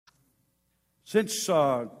Since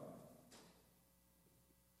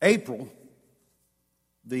April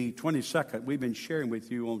the 22nd, we've been sharing with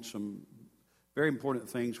you on some very important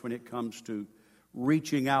things when it comes to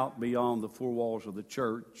reaching out beyond the four walls of the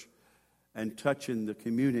church and touching the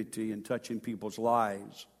community and touching people's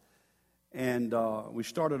lives. And we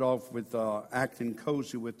started off with acting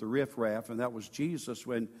cozy with the riffraff, and that was Jesus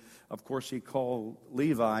when, of course, he called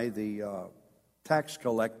Levi the tax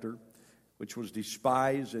collector, which was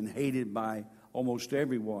despised and hated by almost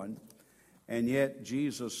everyone. And yet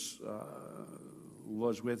Jesus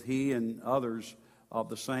was with he and others of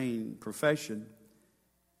the same profession.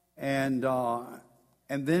 And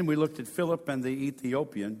then we looked at Philip and the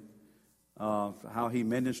Ethiopian, how he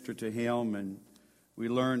ministered to him, and we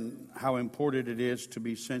learned how important it is to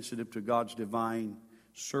be sensitive to God's divine,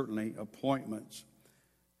 certainly, appointments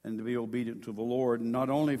and to be obedient to the Lord. And not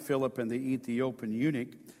only Philip and the Ethiopian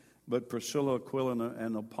eunuch, but Priscilla, Aquila,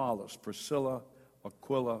 and Apollos. Priscilla,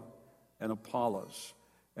 Aquila, and Apollos.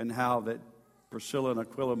 And how that Priscilla and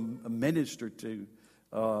Aquila ministered to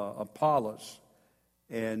Apollos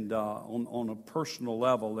and on a personal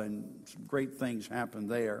level, and some great things happened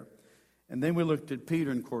there. And then we looked at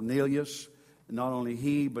Peter and Cornelius, and not only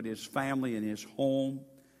he, but his family and his home,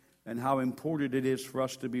 and how important it is for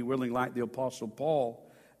us to be willing, like the Apostle Paul,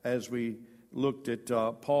 as we looked at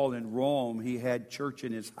Paul in Rome. He had church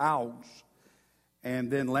in his house.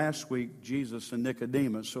 And then last week, Jesus and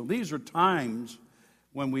Nicodemus. So these are times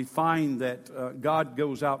when we find that God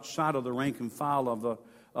goes outside of the rank and file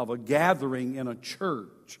of a gathering in a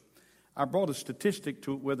church. I brought a statistic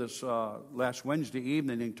with us last Wednesday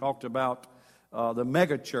evening and talked about the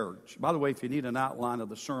mega church. By the way, if you need an outline of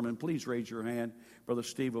the sermon, please raise your hand. Brother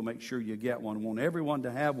Steve will make sure you get one. I want everyone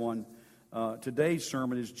to have one. Today's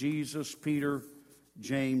sermon is Jesus, Peter,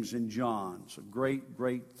 James, and John. It's a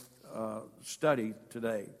great study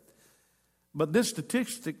today. But this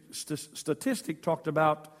statistic talked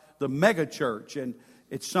about the mega church, and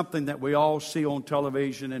it's something that we all see on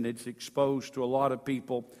television, and it's exposed to a lot of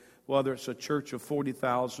people, whether it's a church of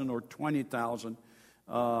 40,000 or 20,000.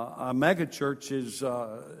 A mega church is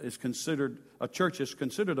considered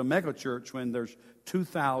a mega church when there's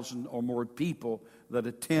 2,000 or more people that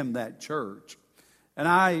attend that church. And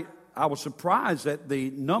I was surprised at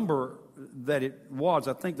the number that it was.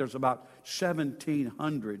 I think there's about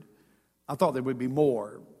 1,700. I thought there would be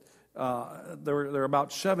more. There are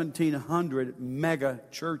about 1,700 mega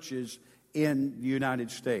churches in the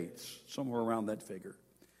United States, somewhere around that figure.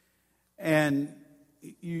 And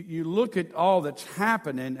you look at all that's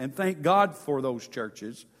happening, and thank God for those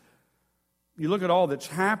churches. You look at all that's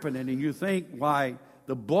happening, and you think why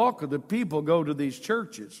the bulk of the people go to these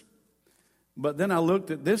churches. But then I looked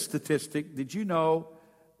at this statistic. Did you know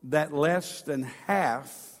that less than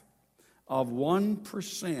half of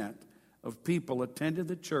 1% of people attended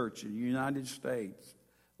the church in the United States?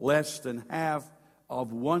 Less than half of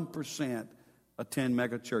 1% attend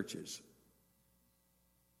mega churches.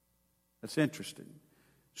 That's interesting.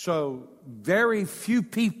 So very few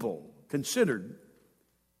people considered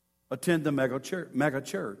attend the mega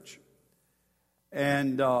church.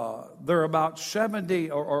 And there are about 70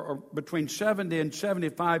 or between 70 and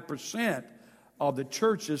 75% of the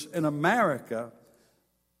churches in America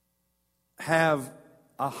have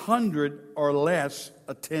 100 or less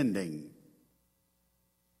attending.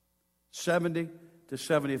 70 to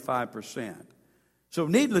 75%. So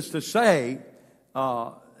needless to say,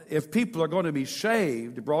 if people are going to be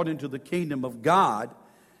saved, brought into the kingdom of God,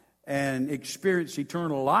 and experience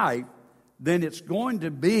eternal life, then it's going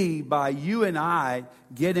to be by you and I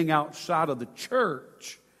getting outside of the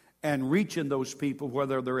church and reaching those people,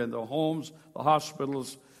 whether they're in the homes, the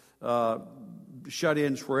hospitals,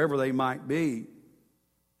 shut-ins, wherever they might be.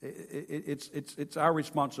 It's our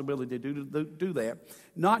responsibility to do that.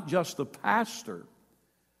 Not just the pastor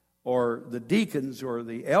or the deacons or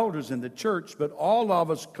the elders in the church, but all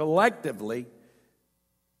of us collectively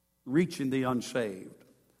reaching the unsaved.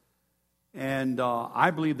 And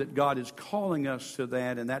I believe that God is calling us to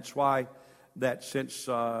that, and that's why that since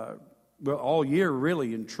all year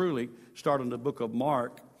really and truly, starting the book of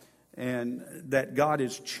Mark, and that God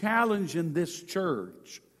is challenging this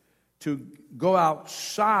church to go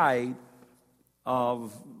outside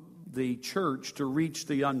of the church to reach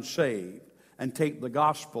the unsaved and take the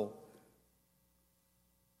gospel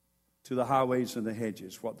to the highways and the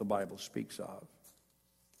hedges, what the Bible speaks of.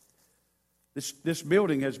 This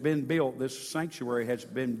building has been built, this sanctuary has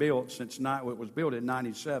been built since it was built in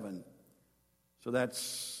 97. So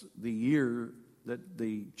that's the year that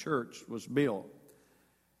the church was built.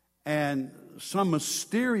 And some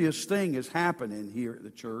mysterious thing is happening here at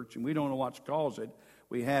the church, and we don't know what's caused it.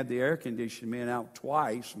 we had the air conditioning men out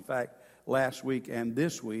twice. In fact, last week and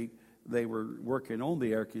this week, they were working on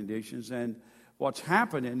the air conditions. And what's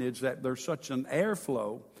happening is that there's such an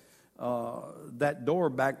airflow. That door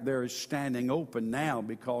back there is standing open now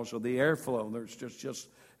because of the airflow. There's just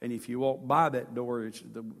and if you walk by that door,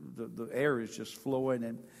 the air is just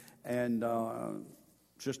flowing. And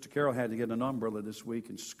Sister Carol had to get an umbrella this week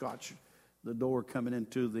and scotch the door coming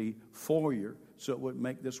into the foyer so it wouldn't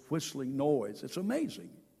make this whistling noise. It's amazing.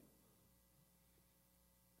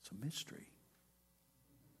 It's a mystery.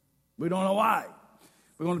 We don't know why.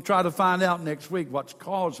 We're going to try to find out next week what's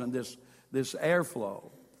causing this airflow.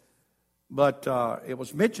 But it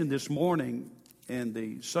was mentioned this morning in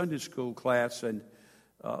the Sunday school class, and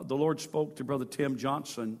the Lord spoke to Brother Tim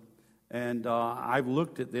Johnson, and I've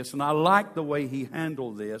looked at this, and I like the way he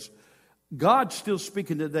handled this. God's still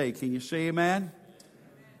speaking today. Can you say amen?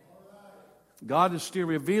 God is still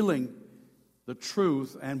revealing the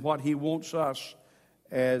truth and what He wants us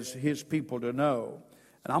as His people to know.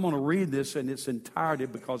 And I'm going to read this in its entirety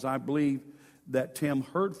because I believe that Tim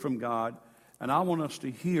heard from God, and I want us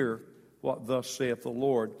to hear what thus saith the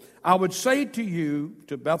Lord. I would say to you,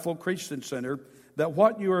 to Bethel Christian Center, that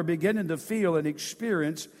what you are beginning to feel and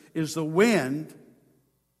experience is the wind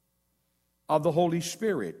of the Holy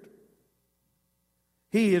Spirit.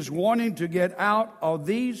 He is wanting to get out of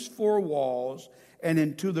these four walls and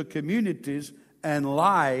into the communities and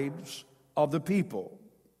lives of the people.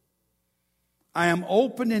 I am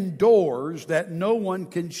opening doors that no one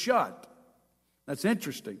can shut. That's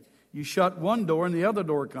interesting. You shut one door and the other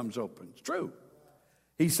door comes open. It's true.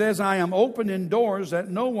 He says, I am opening doors that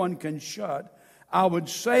no one can shut. I would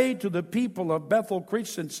say to the people of Bethel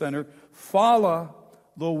Christian Center, follow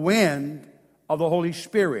the wind of the Holy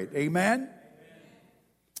Spirit. Amen?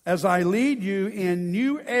 As I lead you in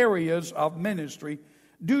new areas of ministry,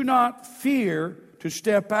 do not fear to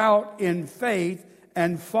step out in faith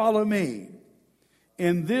and follow me.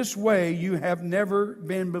 In this way you have never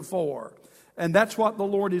been before. And that's what the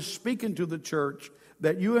Lord is speaking to the church,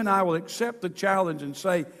 that you and I will accept the challenge and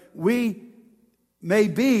say, we may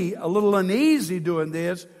be a little uneasy doing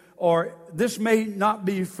this, or this may not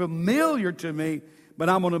be familiar to me, but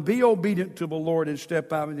I'm going to be obedient to the Lord and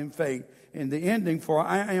step out in faith. In the ending, for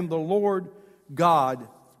I am the Lord God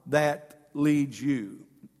that leads you.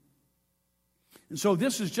 And so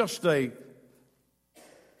this is just an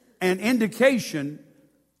indication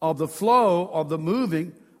of the flow of the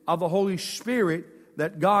moving of the Holy Spirit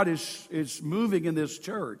that God is moving in this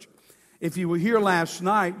church. If you were here last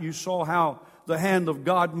night, you saw how the hand of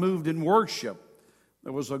God moved in worship.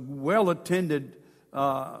 There was a well-attended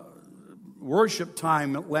worship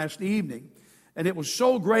time last evening. And it was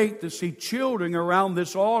so great to see children around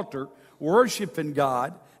this altar worshiping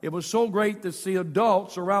God. It was so great to see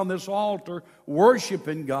adults around this altar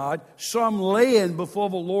worshiping God. Some laying before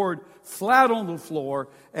the Lord flat on the floor,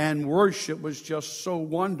 and worship was just so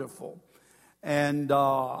wonderful. And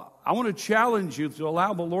I want to challenge you to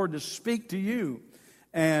allow the Lord to speak to you,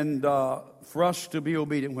 and for us to be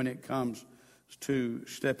obedient when it comes to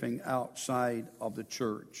stepping outside of the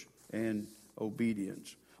church and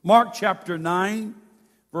obedience. Mark chapter 9,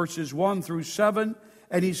 verses 1 through 7.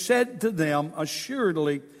 And he said to them,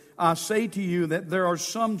 assuredly, I say to you that there are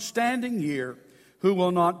some standing here who will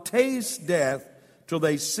not taste death till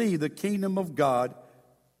they see the kingdom of God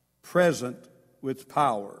present with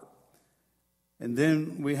power. And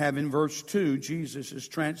then we have in verse 2, Jesus is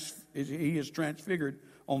transfigured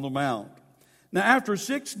on the mount. Now after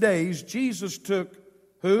 6 days, Jesus took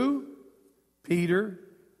who? Peter,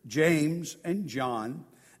 James, and John,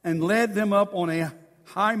 and led them up on a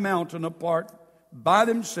high mountain apart by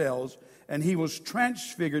themselves, and he was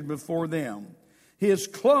transfigured before them. His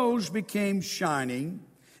clothes became shining,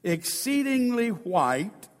 exceedingly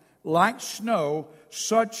white, like snow,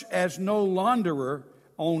 such as no launderer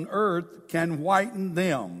on earth can whiten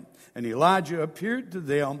them. And Elijah appeared to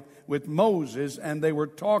them with Moses, and they were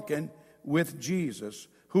talking with Jesus.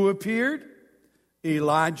 Who appeared?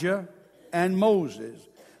 Elijah and Moses.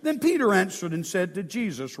 Then Peter answered and said to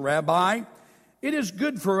Jesus, Rabbi, it is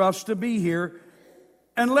good for us to be here,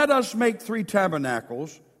 and let us make 3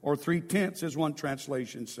 tabernacles, or 3 tents, as one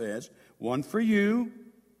translation says, one for you,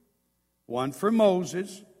 one for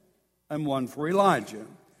Moses, and one for Elijah.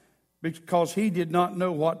 Because he did not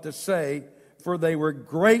know what to say, for they were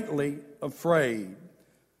greatly afraid.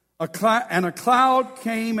 And a cloud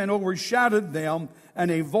came and overshadowed them, and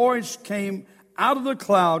a voice came out of the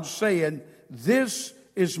cloud saying, This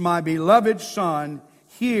is my beloved Son,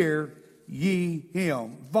 hear ye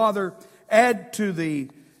him. Father, add to the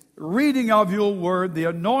reading of your word, the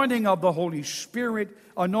anointing of the Holy Spirit,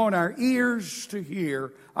 anoint our ears to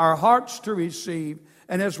hear, our hearts to receive.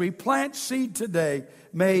 And as we plant seed today,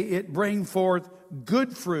 may it bring forth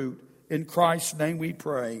good fruit. In Christ's name we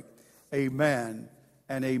pray. Amen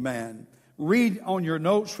and amen. Read on your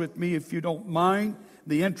notes with me, if you don't mind,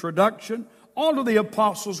 the introduction. All of the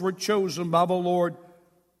apostles were chosen by the Lord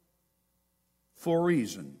for a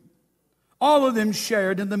reason. All of them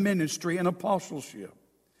shared in the ministry and apostleship.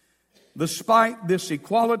 Despite this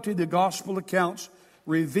equality, the gospel accounts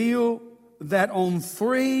reveal that on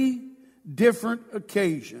 3 different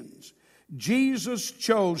occasions, Jesus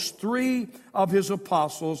chose 3 of his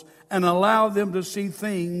apostles and allowed them to see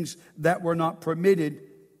things that were not permitted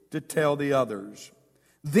to tell the others.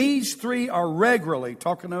 These 3 are regularly,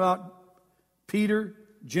 talking about Peter,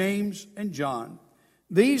 James, and John.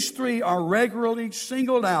 These 3 are regularly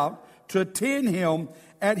singled out to attend him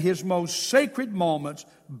at his most sacred moments,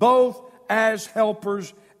 both as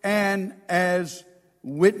helpers and as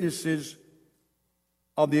witnesses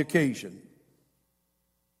of the occasion.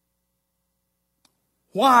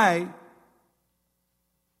 Why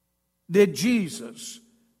did Jesus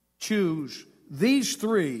choose these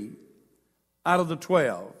 3 out of the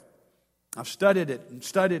 12? I've studied it and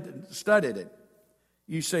studied it and studied it.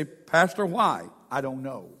 You say, Pastor, why? I don't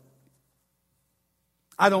know.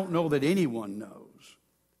 I don't know that anyone knows.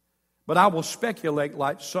 But I will speculate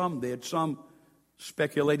like some did. Some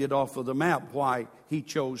speculated off of the map why he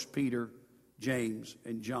chose Peter, James,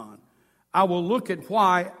 and John. I will look at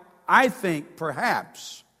why I think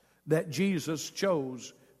perhaps that Jesus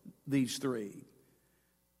chose these 3.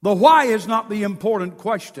 The why is not the important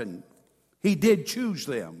question. He did choose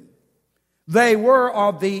them. They were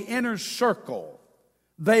of the inner circle.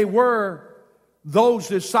 They were those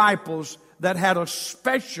disciples that had a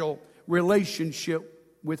special relationship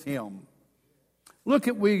with him. Look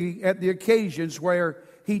at the occasions where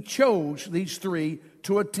he chose these 3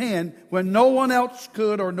 to attend when no one else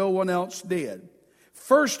could or no one else did.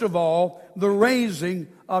 First of all, the raising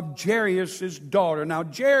of Jairus' daughter. Now,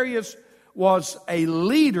 Jairus was a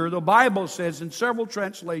leader. The Bible says in several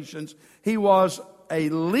translations, he was a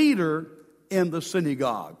leader in the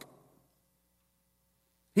synagogue.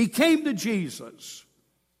 He came to Jesus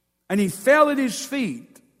and he fell at his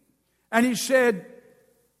feet and he said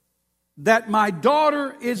that my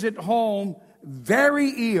daughter is at home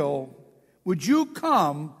very ill. Would you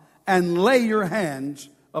come and lay your hands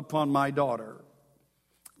upon my daughter?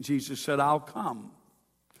 Jesus said, I'll come.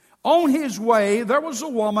 On his way, there was a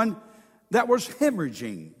woman that was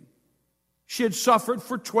hemorrhaging. She had suffered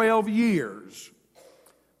for 12 years.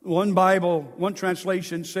 One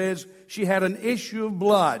translation says she had an issue of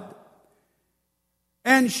blood.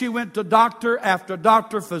 And she went to doctor after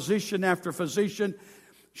doctor, physician after physician.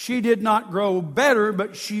 She did not grow better,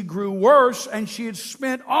 but she grew worse, and she had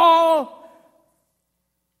spent all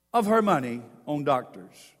of her money on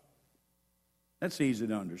doctors. That's easy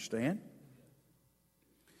to understand.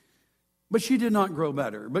 But she did not grow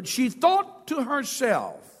better. But she thought to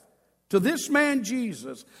herself, to this man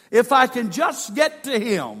Jesus, if I can just get to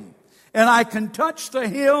him and I can touch the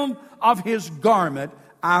hem of his garment,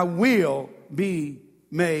 I will be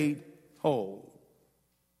made whole.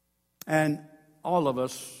 And all of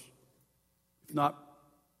us, if not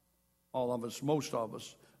all of us, most of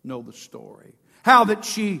us know the story. How that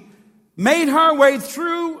she made her way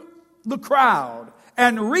through the crowd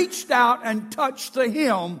and reached out and touched the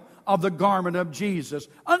hem of the garment of Jesus.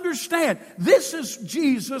 Understand, this is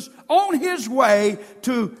Jesus on his way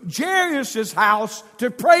to Jairus' house to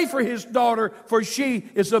pray for his daughter, for she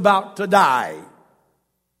is about to die.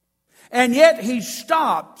 And yet he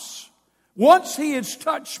stops once he is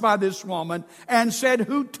touched by this woman and said,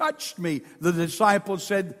 who touched me? The disciples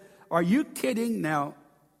said, are you kidding? Now,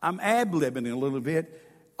 I'm ad-libbing a little bit.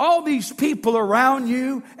 All these people around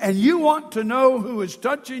you, and you want to know who is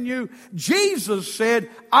touching you? Jesus said,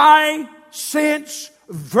 I sense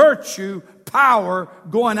virtue, power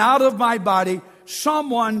going out of my body.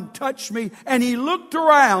 Someone touched me. And he looked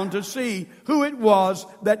around to see who it was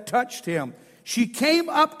that touched him. She came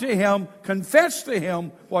up to him, confessed to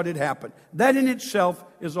him what had happened. That in itself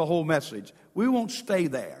is a whole message. We won't stay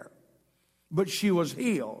there. But she was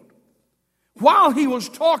healed. While he was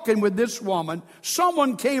talking with this woman,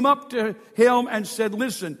 someone came up to him and said,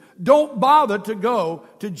 listen, don't bother to go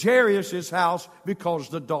to Jairus' house because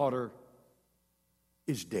the daughter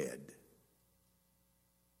is dead.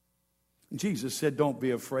 And Jesus said, don't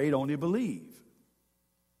be afraid, only believe.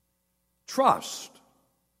 Trust.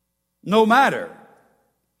 No matter.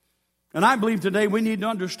 And I believe today we need to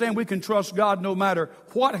understand we can trust God no matter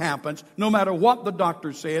what happens, no matter what the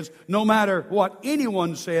doctor says, no matter what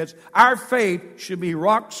anyone says. Our faith should be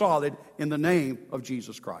rock solid in the name of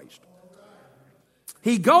Jesus Christ.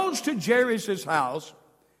 He goes to Jairus' house,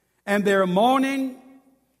 and they're mourning,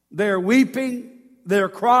 they're weeping, they're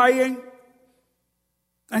crying.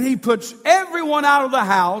 And he puts everyone out of the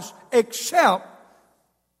house except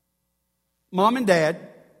mom and dad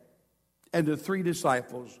and the three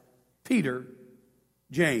disciples, Peter,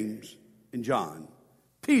 James, and John.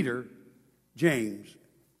 Peter, James,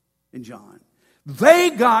 and John. They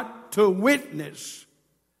got to witness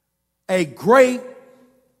a great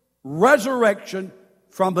resurrection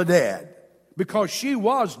from the dead, because she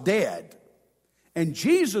was dead. And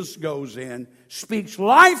Jesus goes in, speaks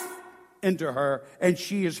life into her, and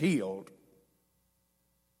she is healed.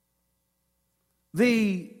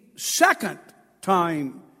 The second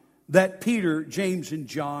time that Peter, James, and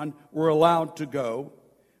John were allowed to go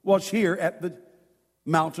was here at the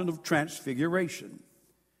Mountain of Transfiguration.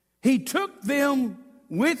 He took them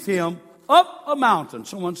with him up a mountain.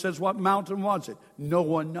 Someone says, what mountain was it? No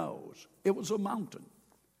one knows. It was a mountain.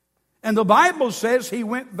 And the Bible says he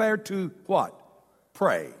went there to what?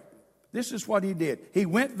 Pray. This is what he did. He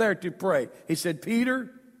went there to pray. He said, Peter,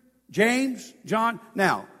 James, John.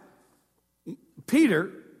 Now,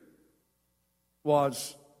 Peter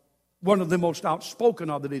was one of the most outspoken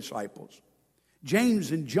of the disciples. James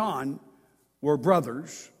and John were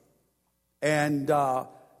brothers. And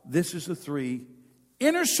this is the three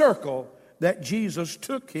inner circle that Jesus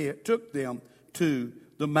took them to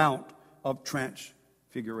the Mount of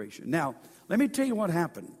Transfiguration. Now, let me tell you what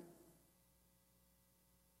happened.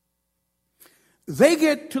 They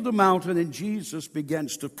get to the mountain and Jesus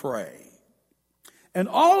begins to pray. And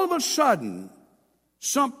all of a sudden,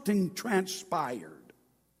 something transpired.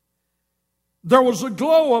 There was a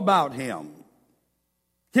glow about him.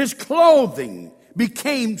 His clothing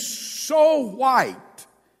became so white.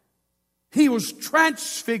 He was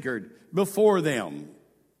transfigured before them.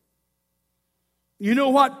 You know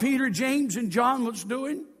what Peter, James, and John was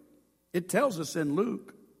doing? It tells us in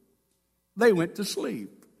Luke. They went to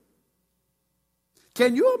sleep.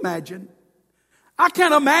 Can you imagine? I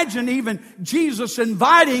can't imagine even Jesus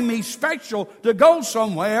inviting me special to go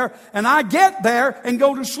somewhere, and I get there and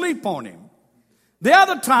go to sleep on him. The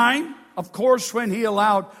other time, of course, when he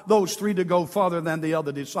allowed those three to go further than the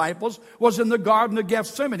other disciples, was in the Garden of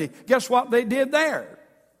Gethsemane. Guess what they did there?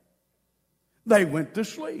 They went to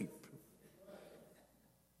sleep.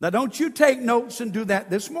 Now, don't you take notes and do that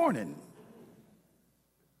this morning.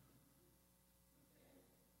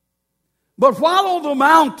 But while on the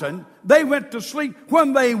mountain, they went to sleep.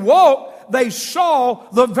 When they woke, they saw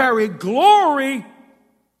the very glory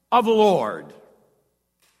of the Lord.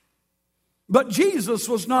 But Jesus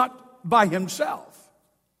was not by himself.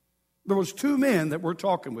 There was two men that were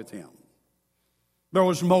talking with him. There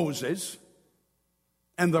was Moses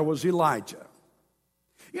and there was Elijah.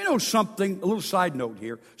 You know something, a little side note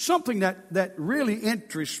here, something that really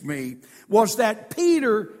interests me was that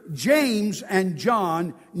Peter, James, and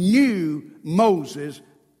John knew Moses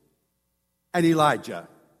and Elijah.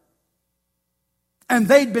 And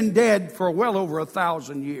they'd been dead for well over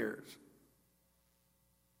 1,000 years.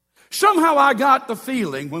 Somehow I got the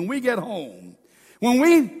feeling when we get home, when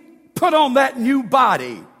we put on that new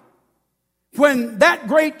body, when that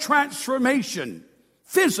great transformation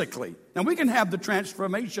physically, now we can have the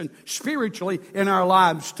transformation spiritually in our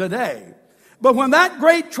lives today, but when that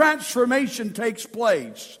great transformation takes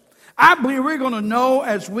place, I believe we're going to know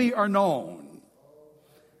as we are known.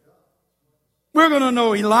 We're going to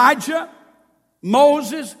know Elijah,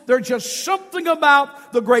 Moses. There's just something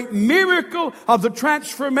about the great miracle of the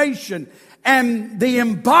transformation and the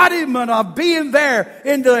embodiment of being there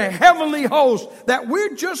in the heavenly host that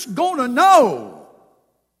we're just going to know.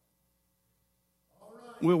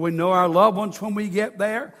 Will we know our loved ones when we get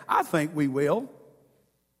there? I think we will.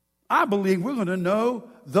 I believe we're going to know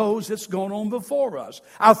those that's gone on before us.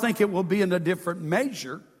 I think it will be in a different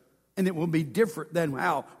measure, and it will be different than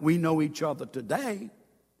how we know each other today.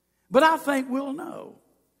 But I think we'll know.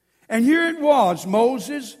 And here it was,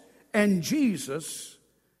 Moses and Jesus,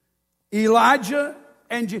 Elijah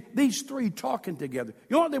and these three talking together.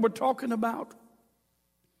 You know what they were talking about?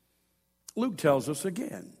 Luke tells us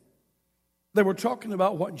again. They were talking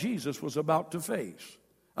about what Jesus was about to face.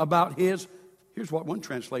 About his, here's what one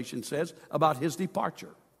translation says, about his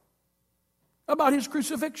departure. About his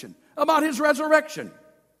crucifixion. About his resurrection.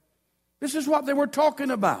 This is what they were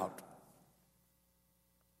talking about.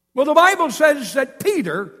 Well, the Bible says that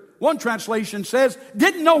Peter, one translation says,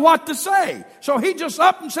 didn't know what to say. So he just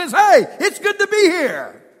up and says, hey, it's good to be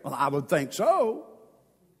here. Well, I would think so.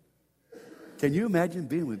 Can you imagine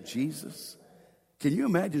being with Jesus? Can you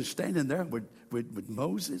imagine standing there with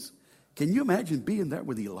Moses? Can you imagine being there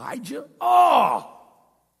with Elijah? Oh!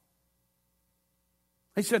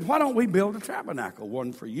 He said, why don't we build a tabernacle?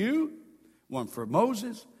 One for you, one for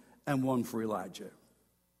Moses, and one for Elijah.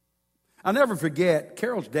 I'll never forget,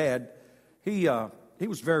 Carol's dad, he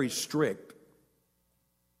was very strict.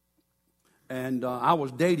 And I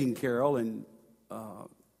was dating Carol, and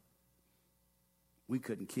we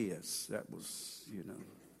couldn't kiss. That was,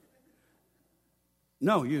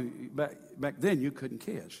 No, back then you couldn't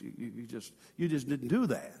kiss. You just didn't do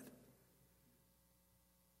that.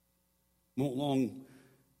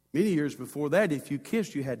 Many years before that, if you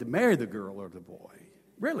kissed, you had to marry the girl or the boy.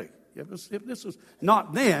 Really. If this was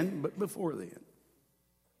not then, but before then.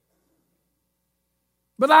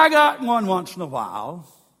 But I got one once in a while.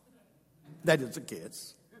 That is a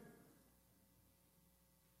kiss.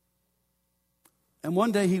 And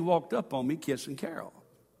one day he walked up on me kissing Carol.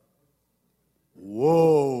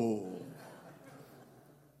 Whoa.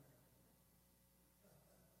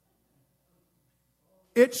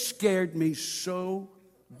 It scared me so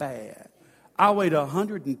bad. I weighed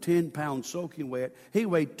 110 pounds soaking wet. He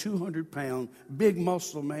weighed 200 pounds, big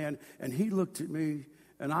muscle man. And he looked at me,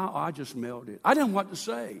 and I just melted. I didn't know what to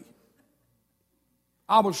say.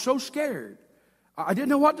 I was so scared. I didn't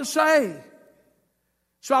know what to say.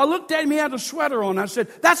 So I looked at him. He had a sweater on. I said,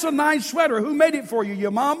 that's a nice sweater. Who made it for you,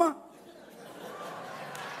 your mama?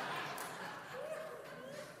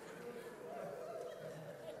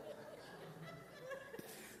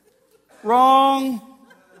 Wrong.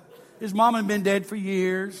 His mom had been dead for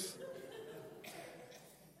years.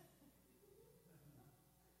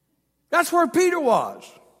 That's where Peter was.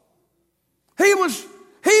 He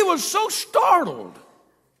was so startled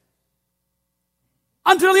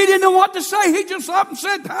until he didn't know what to say. He just up and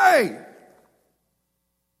said, hey.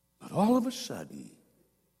 But all of a sudden,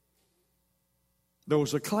 there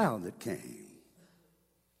was a cloud that came,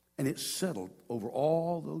 and it settled over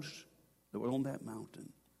all those that were on that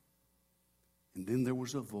mountain. And then there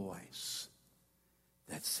was a voice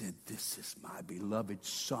that said, this is my beloved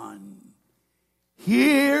Son.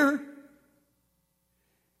 Hear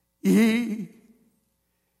ye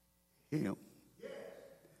him.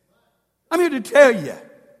 I'm here to tell you,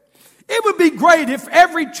 it would be great if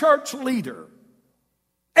every church leader,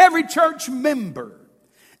 every church member,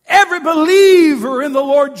 every believer in the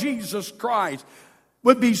Lord Jesus Christ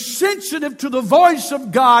would be sensitive to the voice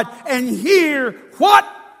of God and hear what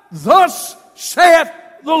thus saith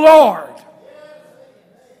the Lord.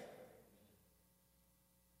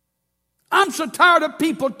 I'm so tired of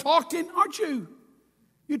people talking, aren't you?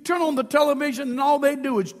 You turn on the television and all they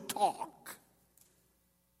do is talk.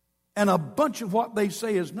 And a bunch of what they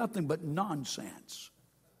say is nothing but nonsense.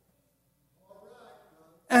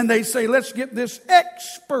 And they say, let's get this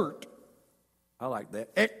expert. I like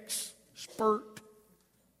that. Expert.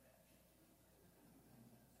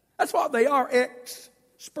 That's what they are,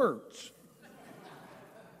 experts.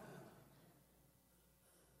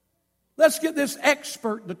 Let's get this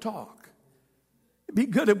expert to talk. It'd be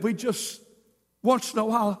good if we just once in a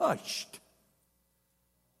while hushed.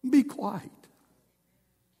 Be quiet.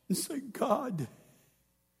 And say, God,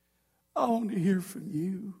 I want to hear from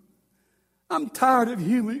you. I'm tired of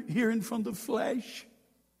hearing from the flesh.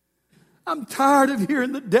 I'm tired of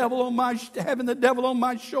hearing having the devil on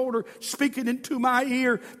my shoulder, speaking into my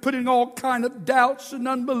ear, putting all kind of doubts and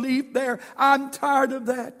unbelief there. I'm tired of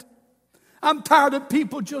that. I'm tired of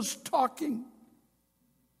people just talking.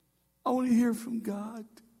 I want to hear from God.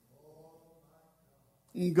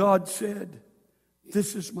 And God said,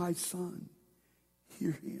 this is my Son.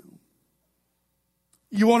 Hear him.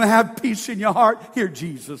 You want to have peace in your heart? Hear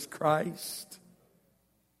Jesus Christ.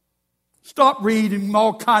 Stop reading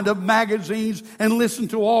all kind of magazines and listen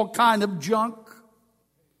to all kind of junk.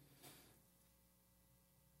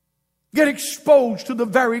 Get exposed to the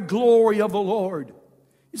very glory of the Lord.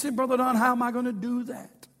 You say, Brother Don, how am I going to do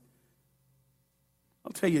that?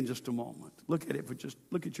 I'll tell you in just a moment. Look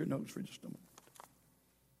at your notes for just a moment.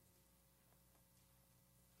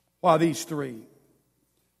 Why these three?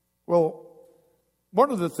 Well,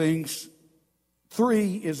 one of the things,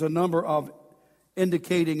 3 is a number of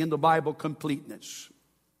indicating in the Bible completeness.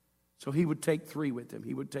 So he would take 3 with him.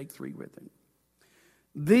 He would take 3 with him.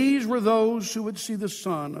 These were those who would see the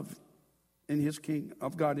Son of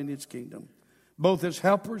God in his kingdom, both as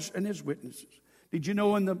helpers and as witnesses. Did you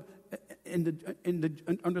know under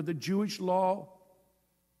the Jewish law,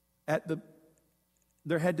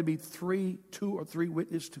 there had to be 2 or 3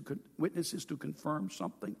 witnesses to confirm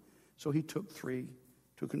something? So he took 3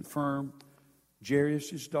 to confirm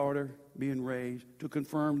Jairus' daughter being raised, to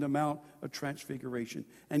confirm the Mount of Transfiguration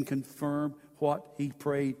and confirm what he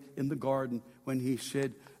prayed in the garden when he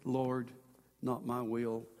said, Lord, not my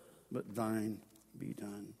will, but thine be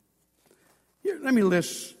done. Here, let me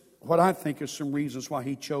list what I think are some reasons why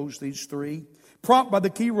he chose these three. Prompted by the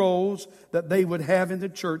key roles that they would have in the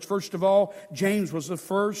church. First of all, James was the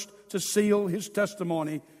first to seal his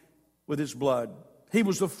testimony with his blood. He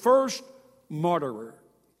was the first martyr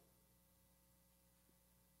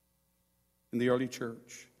in the early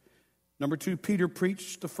church. Number two, Peter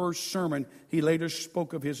preached the first sermon. He later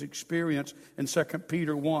spoke of his experience in 2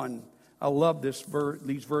 Peter 1. I love these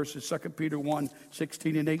verses, 2 Peter 1,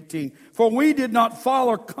 16 and 18. For we did not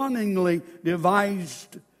follow cunningly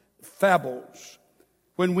devised fables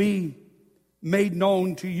when we made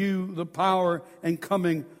known to you the power and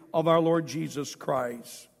coming of our Lord Jesus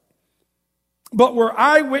Christ, but were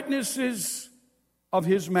eyewitnesses of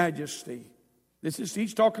his majesty.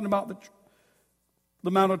 He's talking about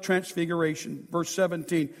the Mount of Transfiguration, verse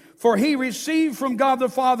 17. For he received from God the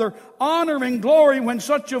Father honor and glory when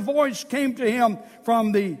such a voice came to him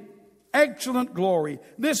from the excellent glory.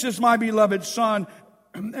 This is my beloved Son,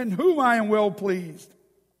 in whom I am well pleased.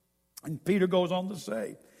 And Peter goes on to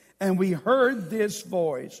say, and we heard this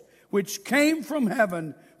voice, which came from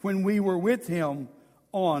heaven when we were with him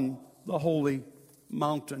on the holy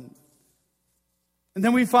mountain. And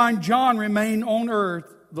then we find John remained on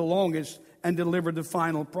earth the longest and delivered the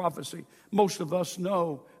final prophecy. Most of us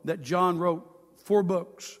know that John wrote 4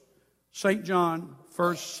 books. St. John,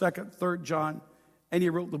 1st, 2nd, 3rd John, and he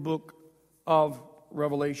wrote the book of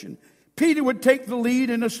Revelation. Peter would take the lead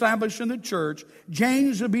in establishing the church.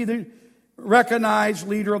 James would be the recognized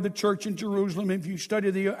leader of the church in Jerusalem. If you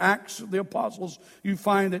study the Acts of the Apostles, you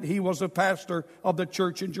find that he was a pastor of the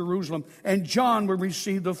church in Jerusalem. And John would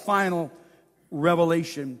receive the final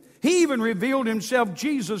revelation. He even revealed himself,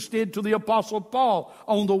 Jesus did, to the Apostle Paul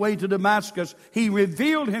on the way to Damascus. He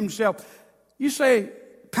revealed himself. You say,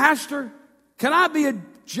 Pastor, can I be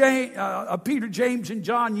a Peter, James, and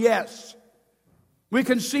John? Yes. We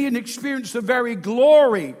can see and experience the very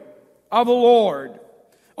glory of the Lord.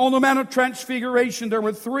 On the Mount of Transfiguration,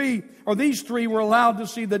 these three were allowed to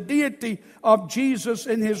see the deity of Jesus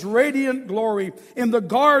in his radiant glory. In the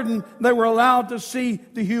garden, they were allowed to see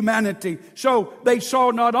the humanity. So they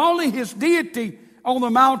saw not only his deity on the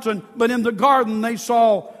mountain, but in the garden they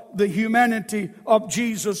saw the humanity of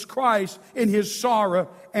Jesus Christ in his sorrow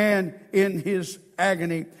and in his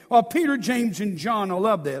agony. Well, Peter, James, and John, I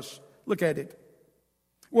love this. Look at it.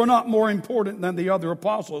 We're not more important than the other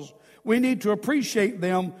apostles. We need to appreciate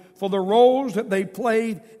them for the roles that they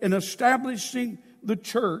played in establishing the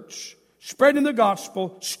church, spreading the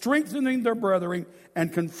gospel, strengthening their brethren,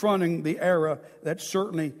 and confronting the error that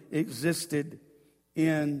certainly existed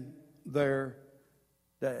in their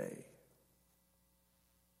day.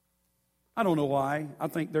 I don't know why. I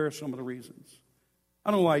think there are some of the reasons.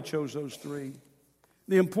 I don't know why I chose those three.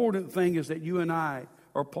 The important thing is that you and I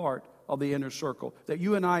are part of the inner circle, that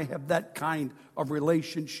you and I have that kind of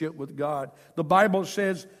relationship with God. The Bible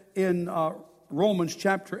says in Romans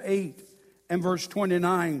chapter 8 and verse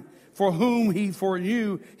 29, for whom he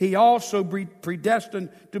foreknew, he also predestined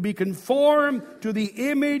to be conformed to the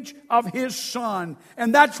image of his Son.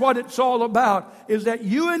 And that's what it's all about, is that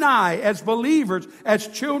you and I, as believers, as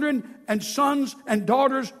children and sons and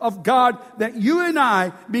daughters of God, that you and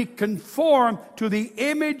I be conformed to the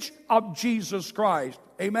image of Jesus Christ.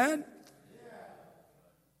 Amen?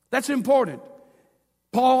 That's important.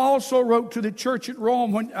 Paul also wrote to the church at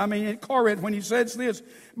at Corinth, when he says this,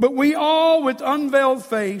 but we all with unveiled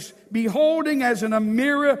face, beholding as in a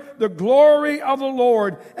mirror the glory of the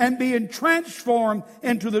Lord, and being transformed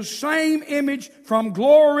into the same image from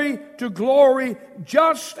glory to glory,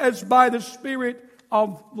 just as by the Spirit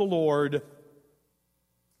of the Lord.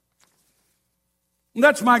 And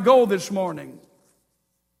that's my goal this morning,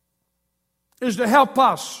 is to help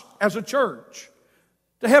us as a church,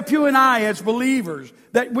 to help you and I as believers,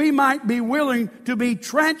 that we might be willing to be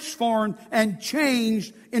transformed and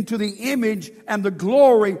changed into the image and the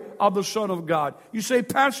glory of the Son of God. You say,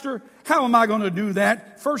 Pastor, how am I going to do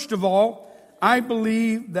that? First of all, I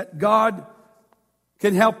believe that God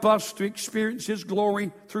can help us to experience his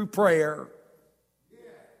glory through prayer.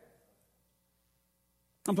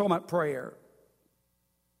 I'm talking about prayer.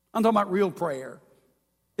 I'm talking about real prayer.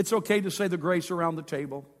 It's okay to say the grace around the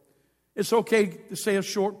table. It's okay to say a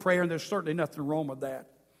short prayer, and there's certainly nothing wrong with that.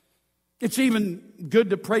 It's even good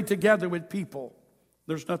to pray together with people.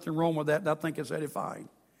 There's nothing wrong with that, and I think it's edifying.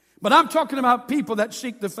 But I'm talking about people that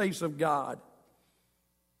seek the face of God.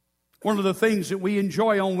 One of the things that we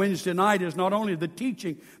enjoy on Wednesday night is not only the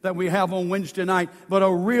teaching that we have on Wednesday night, but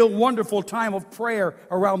a real wonderful time of prayer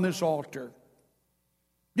around this altar.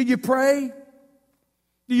 Do you pray?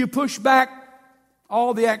 Do you push back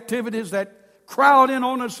all the activities that crowd in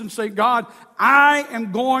on us and say, God, I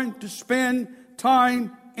am going to spend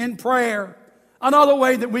time in prayer? Another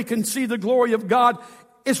way that we can see the glory of God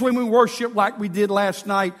is when we worship like we did last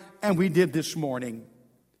night and we did this morning.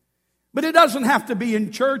 But it doesn't have to be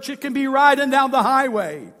in church. It can be riding down the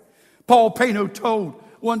highway. Paul Pano told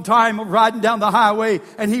one time of riding down the highway,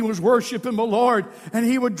 and he was worshiping the Lord, and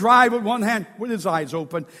he would drive with one hand with his eyes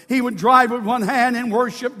open. He would drive with one hand and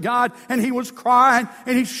worship God, and he was crying,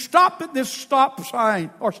 and he stopped at this stop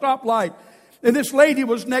sign or stop light. And this lady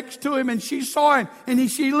was next to him, and she saw him,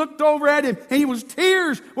 and she looked over at him, and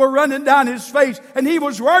tears were running down his face, and he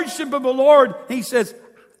was worshiping the Lord. He says,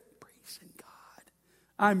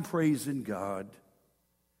 I'm praising God.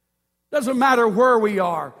 Doesn't matter where we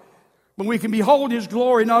are, but we can behold His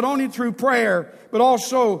glory not only through prayer, but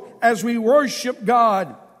also as we worship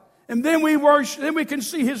God. And then we can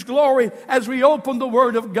see His glory as we open the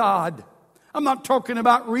Word of God. I'm not talking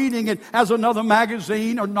about reading it as another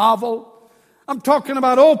magazine or novel. I'm talking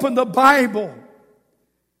about open the Bible,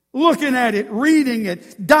 looking at it, reading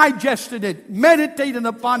it, digesting it, meditating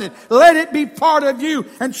upon it. Let it be part of you.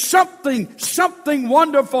 And something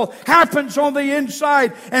wonderful happens on the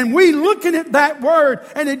inside. And we looking at that word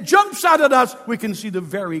and it jumps out at us. We can see the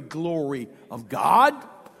very glory of God.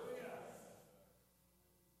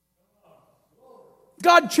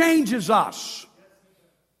 God changes us.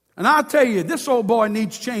 And I'll tell you, this old boy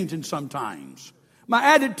needs changing sometimes.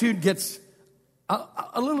 My attitude gets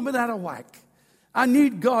a little bit out of whack. I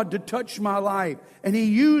need God to touch my life. And He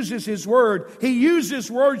uses His Word. He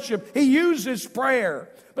uses worship. He uses prayer.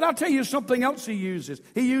 But I'll tell you something else He uses.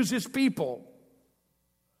 He uses people.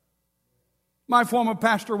 My former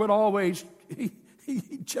pastor would always,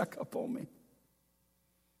 he'd check up on me.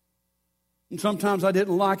 And sometimes I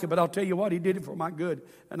didn't like it, but I'll tell you what, he did it for my good.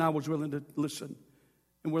 And I was willing to listen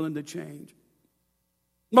and willing to change.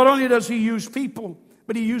 Not only does He use people,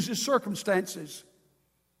 but He uses circumstances.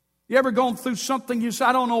 You ever gone through something you say,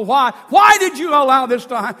 I don't know why. Why did you allow this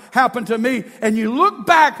to happen to me? And you look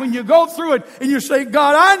back when you go through it and you say,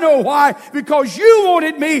 God, I know why. Because you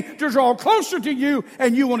wanted me to draw closer to you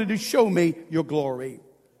and you wanted to show me your glory.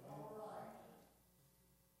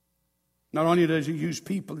 Not only does He use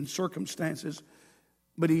people and circumstances,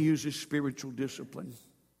 but He uses spiritual discipline.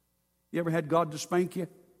 You ever had God to spank you?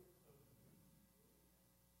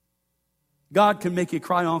 God can make you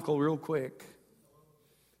cry uncle real quick.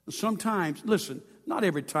 Sometimes, listen, not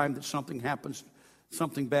every time that something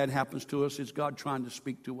bad happens to us is God trying to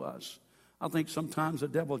speak to us. I think sometimes the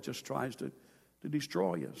devil just tries to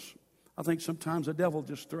destroy us. I think sometimes the devil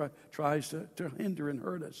just tries to hinder and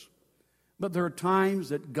hurt us. But there are times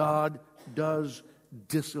that God does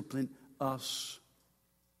discipline us.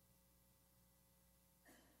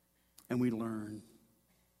 And we learn.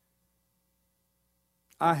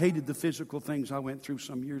 I hated the physical things I went through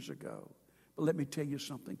some years ago. But let me tell you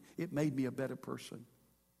something. It made me a better person.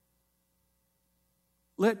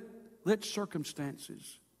 Let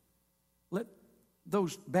circumstances, let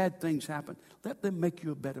those bad things happen. Let them make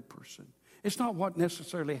you a better person. It's not what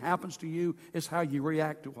necessarily happens to you. It's how you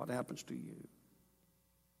react to what happens to you.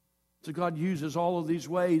 So God uses all of these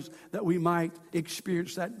ways that we might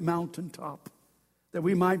experience that mountaintop, that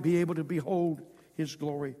we might be able to behold His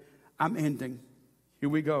glory. I'm ending. Here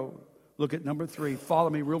we go. Look at number 3. Follow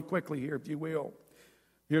me real quickly here, if you will.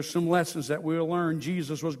 Here's some lessons that we'll learn.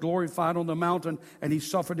 Jesus was glorified on the mountain, and He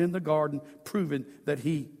suffered in the garden, proving that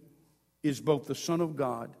He is both the Son of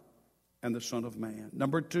God and the Son of Man.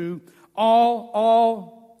 Number 2,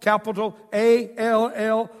 all, capital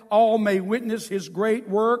A-L-L, all may witness His great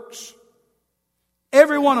works.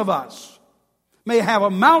 Every one of us may have a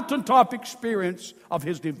mountaintop experience of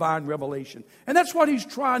His divine revelation. And that's what He's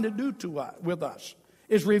trying to do with us.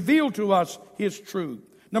 Is revealed to us His truth.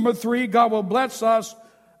 Number 3, God will bless us.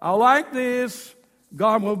 I like this.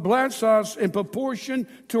 God will bless us in proportion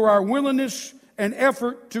to our willingness and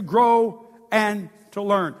effort to grow and to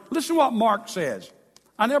learn. Listen to what Mark says.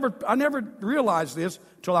 I never realized this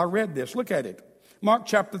till I read this. Look at it. Mark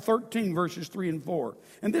chapter 13, verses 3 and 4.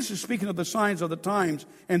 And this is speaking of the signs of the times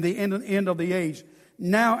and the end of the age.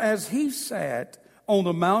 Now, as He sat on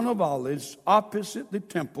the Mount of Olives opposite the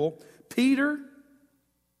temple, Peter,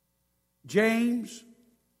 James,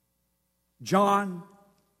 John,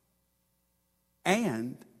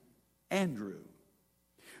 and Andrew.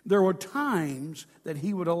 There were times that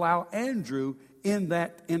He would allow Andrew in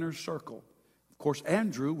that inner circle. Of course,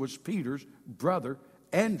 Andrew was Peter's brother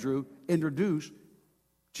Andrew introduced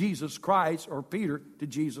Jesus Christ, or Peter, to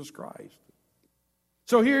Jesus Christ.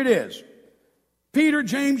 So here it is. Peter,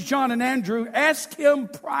 James, John, and Andrew asked him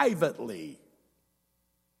privately,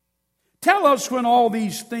 "Tell us when all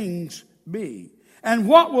these things be, and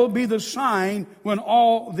what will be the sign when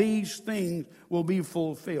all these things will be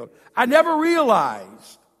fulfilled?" I never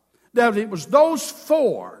realized that it was those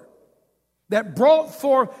four that brought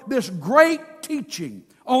forth this great teaching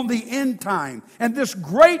on the end time and this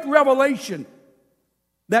great revelation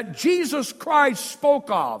that Jesus Christ spoke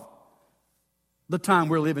of, the time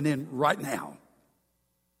we're living in right now.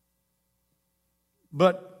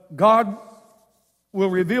 But God will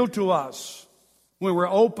reveal to us when we're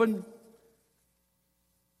open,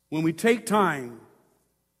 when we take time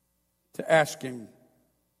to ask Him.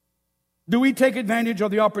 Do we take advantage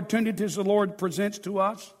of the opportunities the Lord presents to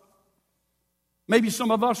us? Maybe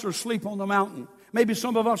some of us are asleep on the mountain. Maybe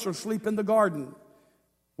some of us are asleep in the garden.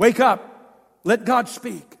 Wake up. Let God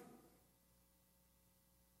speak.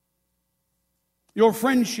 Your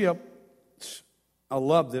friendship, I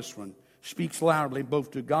love this one, speaks loudly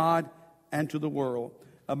both to God and to the world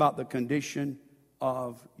about the condition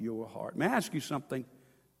of your heart. May I ask you something?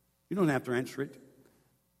 You don't have to answer it.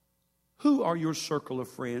 Who are your circle of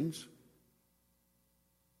friends?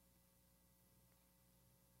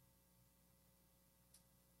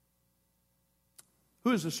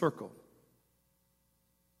 Who is the circle?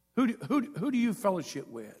 Who do you fellowship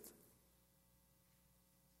with?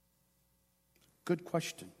 Good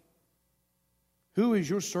question. Who is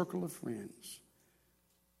your circle of friends?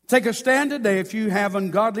 Take a stand today. If you have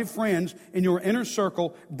ungodly friends in your inner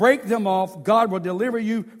circle, break them off. God will deliver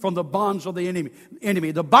you from the bonds of the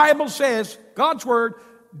enemy. The Bible says, God's word,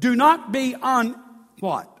 do not be on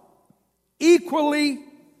what? Equally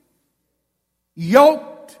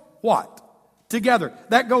yoked what? Together.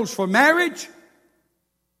 That goes for marriage.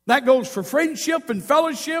 That goes for friendship and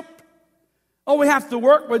fellowship. Oh, we have to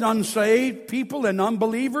work with unsaved people and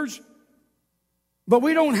unbelievers. But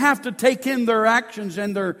we don't have to take in their actions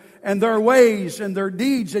and their ways and their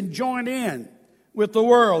deeds and join in with the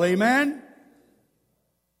world. Amen?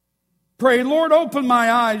 Pray, Lord, open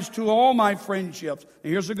my eyes to all my friendships.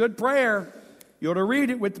 And here's a good prayer. You ought to read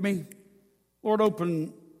it with me. Lord,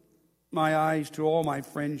 open my eyes to all my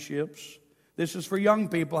friendships. This is for young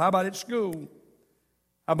people. How about at school?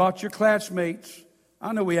 How about your classmates?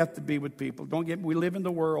 I know we have to be with people. We live in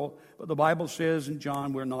the world, but the Bible says in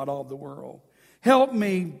John, we're not of the world. Help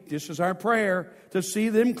me, this is our prayer, to see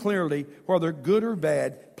them clearly, whether good or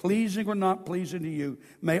bad, pleasing or not pleasing to you.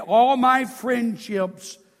 May all my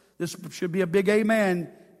friendships, this should be a big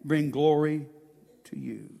amen, bring glory to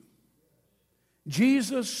you.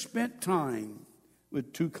 Jesus spent time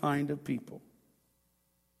with two kinds of people.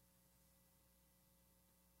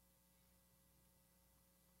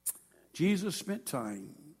 Jesus spent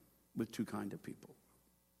time with two kinds of people.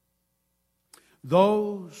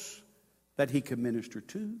 Those that He could minister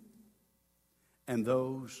to, and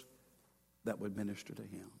those that would minister to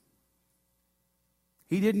Him.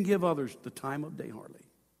 He didn't give others the time of day hardly.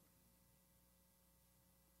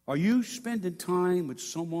 Are you spending time with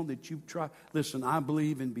someone that you've tried? Listen, I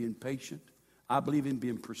believe in being patient. I believe in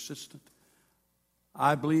being persistent.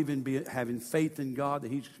 I believe in having faith in God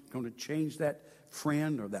that He's going to change that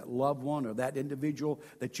friend or that loved one or that individual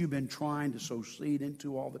that you've been trying to sow seed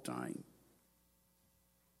into all the time.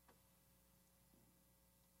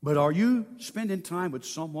 But are you spending time with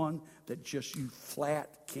someone that just you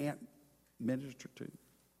flat can't minister to?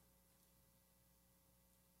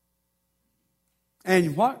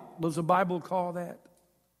 And what does the Bible call that?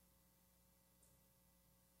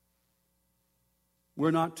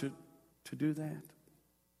 We're not to do that.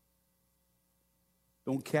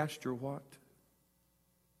 Don't cast your what?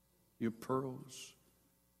 Your pearls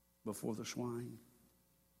before the swine.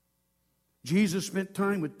 Jesus spent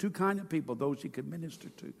time with two kinds of people, those He could minister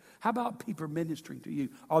to. How about people ministering to you?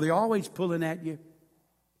 Are they always pulling at you?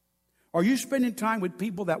 Are you spending time with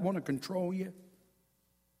people that want to control you?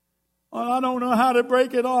 Oh, I don't know how to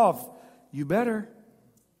break it off. You better.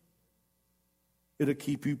 It'll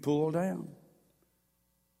keep you pulled down.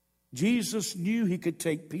 Jesus knew He could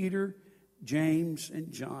take Peter, James,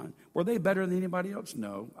 and John. Were they better than anybody else?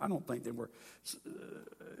 No, I don't think they were.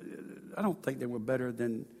 I don't think they were better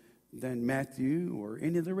than Matthew or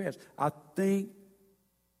any of the rest. I think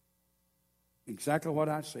exactly what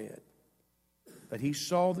I said. That He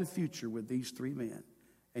saw the future with these three men,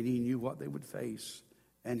 and He knew what they would face,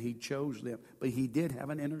 and He chose them. But He did have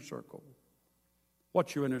an inner circle.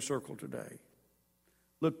 What's your inner circle today?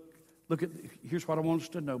 Look at, here's what I want us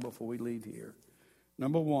to know before we leave here.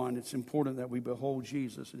 Number one, it's important that we behold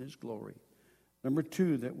Jesus in His glory. Number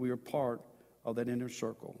 2, that we are part of that inner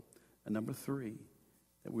circle. And number 3,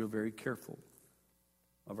 that we're very careful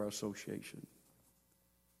of our association.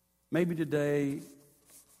 Maybe today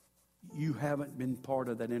you haven't been part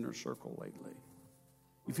of that inner circle lately.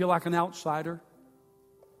 You feel like an outsider?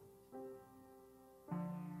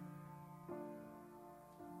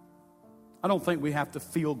 I don't think we have to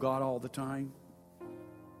feel God all the time.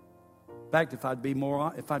 In fact, if I'd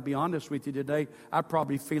be honest with you today, I'd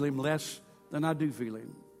probably feel Him less than I do feel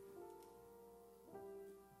Him.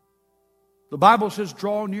 The Bible says,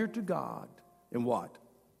 draw near to God. And what?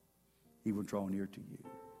 He will draw near to you.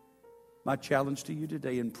 My challenge to you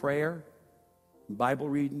today in prayer, in Bible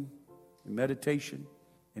reading, in meditation,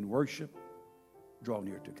 in worship, draw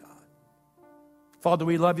near to God. Father,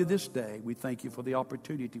 we love you this day. We thank you for the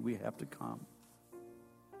opportunity we have to come.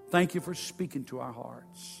 Thank you for speaking to our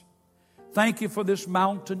hearts. Thank you for this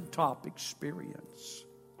mountaintop experience.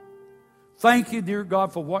 Thank you, dear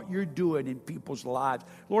God, for what you're doing in people's lives.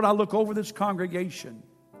 Lord, I look over this congregation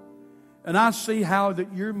and I see how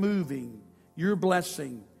that you're moving, you're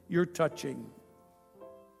blessing, you're touching.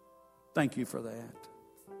 Thank you for that.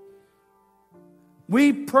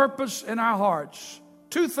 We purpose in our hearts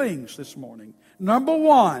 2 things this morning. Number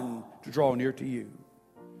 1, to draw near to you.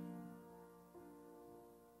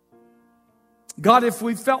 God, if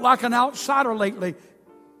we felt like an outsider lately,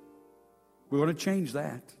 we're going to change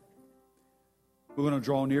that. We're going to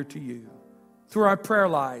draw near to you through our prayer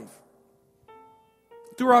life,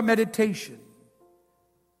 through our meditation,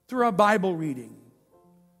 through our Bible reading,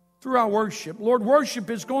 through our worship. Lord, worship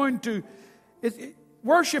is going to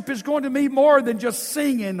be more than just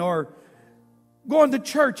singing or going to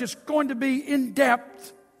church. It's going to be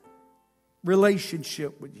in-depth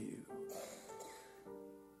relationship with you.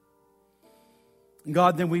 And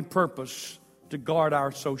God, then we purpose to guard our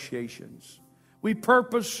associations. We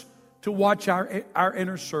purpose to watch our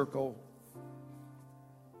inner circle.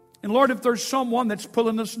 And Lord, if there's someone that's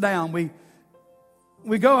pulling us down,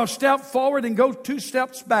 we go a step forward and go 2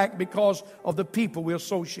 steps back because of the people we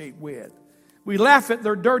associate with. We laugh at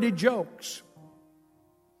their dirty jokes.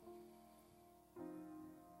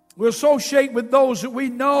 We associate with those that we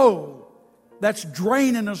know that's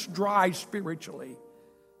draining us dry spiritually.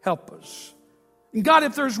 Help us. And God,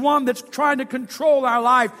 if there's one that's trying to control our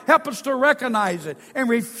life, help us to recognize it and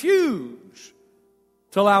refuse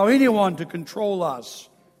to allow anyone to control us.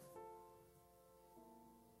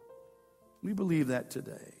 We believe that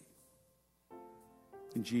today.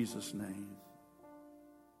 In Jesus' name.